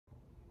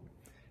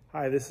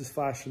Hi, this is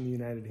Flash from the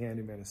United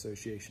Handyman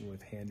Association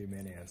with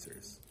Handyman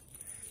Answers.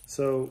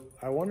 So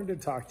I wanted to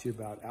talk to you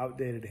about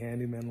outdated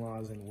handyman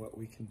laws and what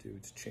we can do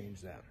to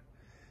change them.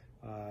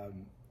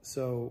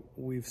 So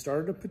we've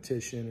started a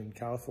petition in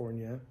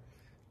California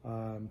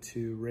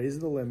to raise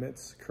the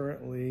limits.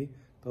 Currently,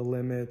 the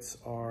limits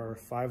are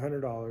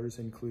 $500,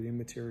 including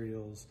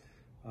materials,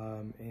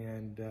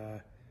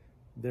 and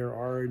there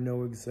are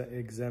no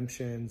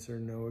exemptions or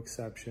no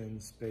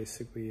exceptions.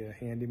 Basically, a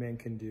handyman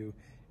can do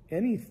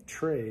any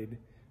trade,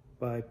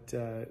 but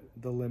the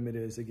limit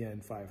is,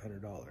 again,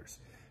 $500.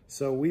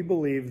 So we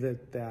believe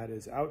that that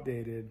is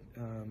outdated.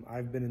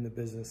 I've been in the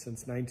business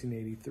since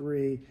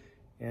 1983,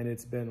 and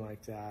it's been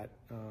like that.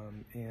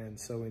 And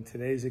so in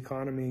today's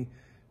economy,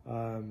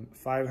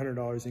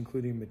 $500,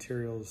 including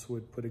materials,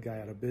 would put a guy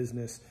out of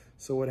business.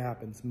 So what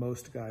happens?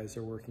 Most guys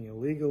are working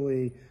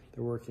illegally.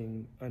 They're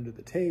working under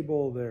the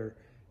table. They're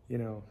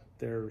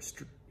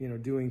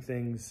doing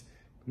things,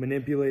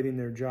 manipulating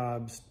their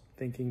jobs,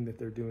 thinking that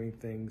they're doing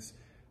things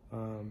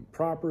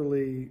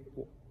properly,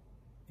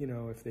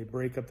 if they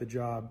break up the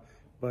job.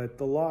 But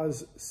the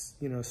laws,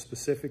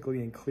 specifically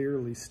and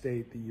clearly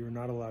state that you're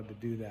not allowed to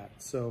do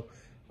that. So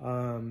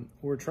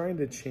we're trying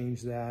to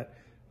change that.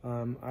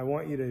 I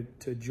want you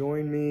to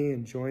join me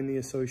and join the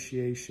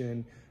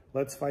association.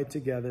 Let's fight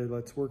together.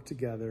 Let's work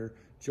together.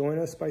 Join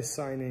us by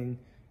signing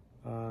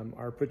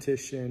our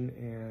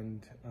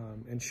petition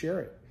and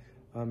share it.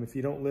 If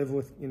you don't live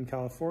in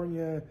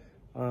California,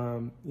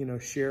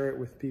 share it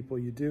with people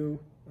you do,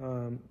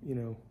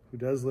 who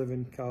does live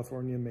in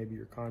California, maybe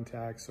your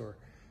contacts or,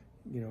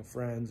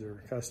 friends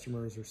or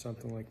customers or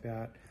something like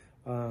that.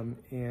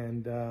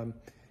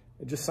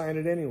 Just sign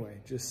it anyway.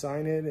 Just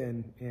sign it,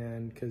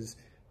 and because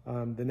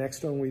the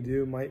next one we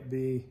do might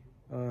be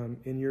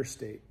in your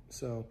state.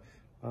 So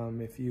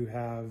if you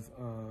have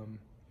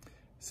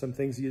some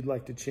things you'd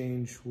like to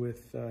change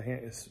with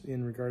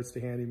in regards to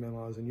handyman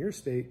laws in your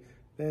state,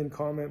 then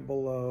comment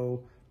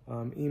below,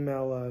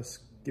 email us,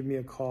 give me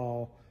a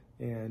call,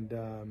 and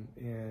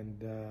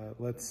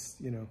let's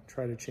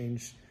try to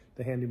change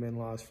the handyman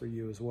laws for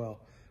you as well.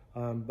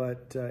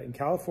 But in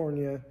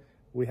California,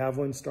 we have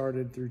one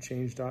started through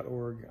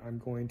change.org. I'm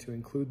going to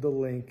include the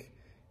link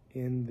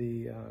in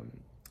the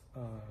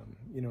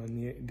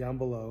down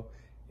below,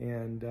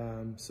 and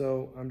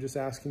so I'm just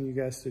asking you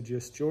guys to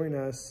just join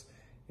us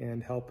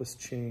and help us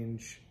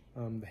change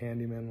the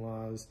handyman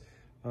laws.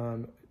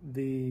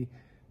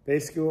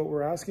 Basically what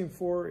we're asking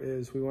for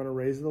is we want to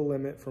raise the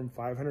limit from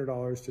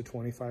 $500 to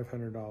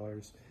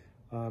 $2,500.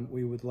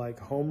 We would like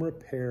home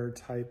repair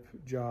type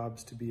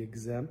jobs to be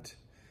exempt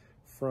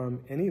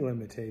from any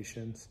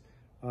limitations.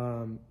 We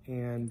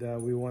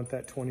want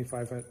that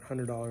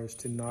 $2,500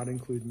 to not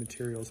include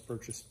materials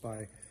purchased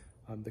by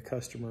the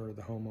customer or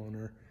the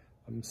homeowner.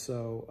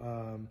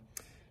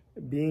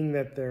 Being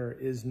that there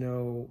is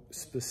no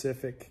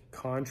specific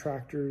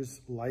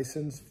contractor's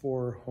license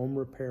for home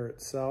repair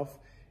itself,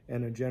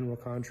 and a general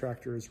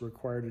contractor is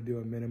required to do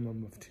a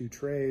minimum of 2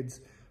 trades,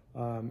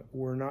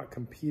 we're not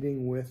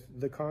competing with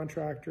the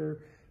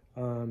contractor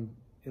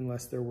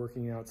unless they're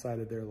working outside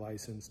of their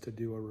license to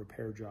do a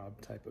repair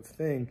job type of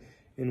thing,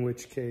 in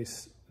which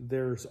case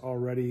there's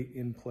already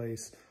in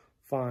place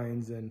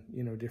fines and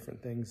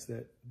different things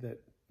that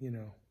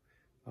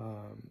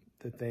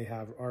they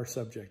are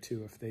subject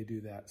to if they do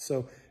that.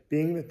 So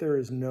being that there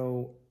is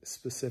no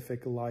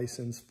specific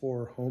license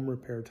for home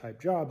repair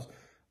type jobs,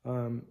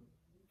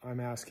 I'm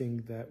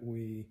asking that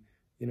we,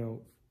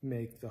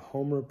 make the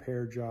home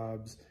repair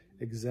jobs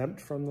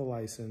exempt from the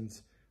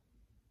license.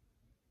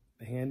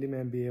 The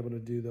handyman be able to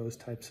do those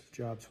types of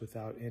jobs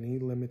without any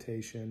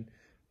limitation,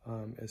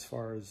 as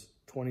far as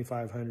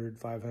 $2,500,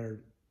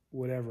 $500,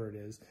 whatever it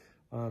is.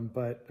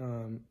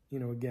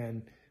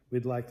 Again,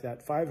 we'd like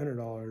that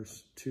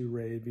 $500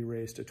 to be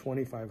raised to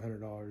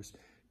 $2,500,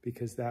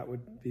 because that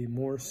would be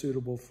more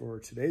suitable for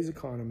today's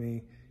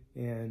economy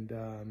and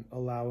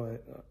allow a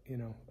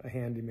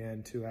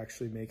handyman to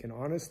actually make an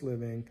honest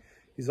living.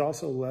 He's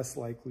also less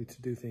likely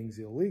to do things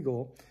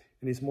illegal,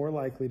 and he's more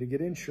likely to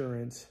get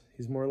insurance.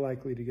 He's more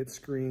likely to get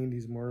screened.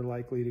 He's more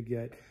likely to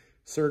get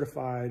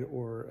certified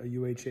or a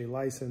UHA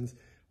license.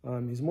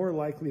 He's more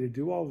likely to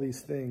do all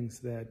these things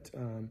that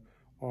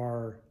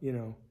are,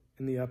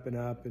 in the up and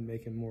up and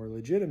make him more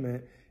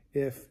legitimate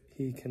if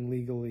he can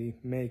legally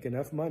make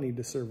enough money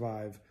to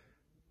survive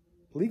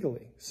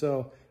legally.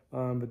 So,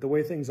 but the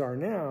way things are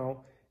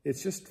now,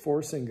 it's just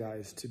forcing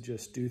guys to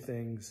just do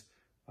things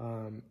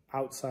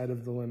outside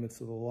of the limits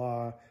of the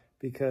law,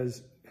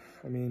 because,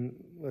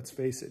 let's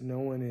face it, no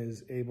one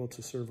is able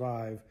to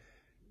survive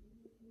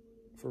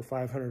for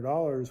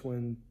 $500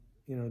 when,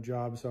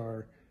 jobs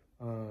are,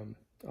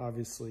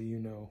 obviously,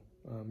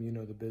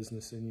 the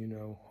business, and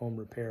home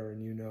repair,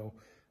 and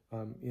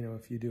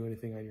if you do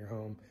anything on your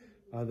home,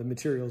 the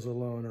materials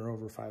alone are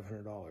over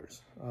 $500.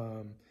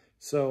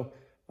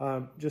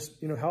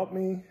 Just, help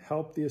me,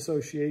 help the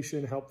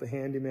association, help the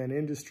handyman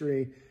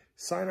industry,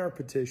 sign our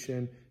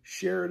petition,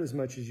 share it as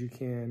much as you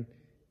can,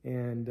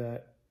 and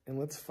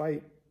let's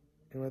fight,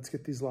 and let's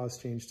get these laws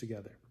changed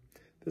together.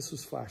 This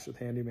was Flash with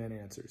Handyman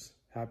Answers.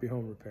 Happy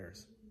home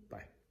repairs.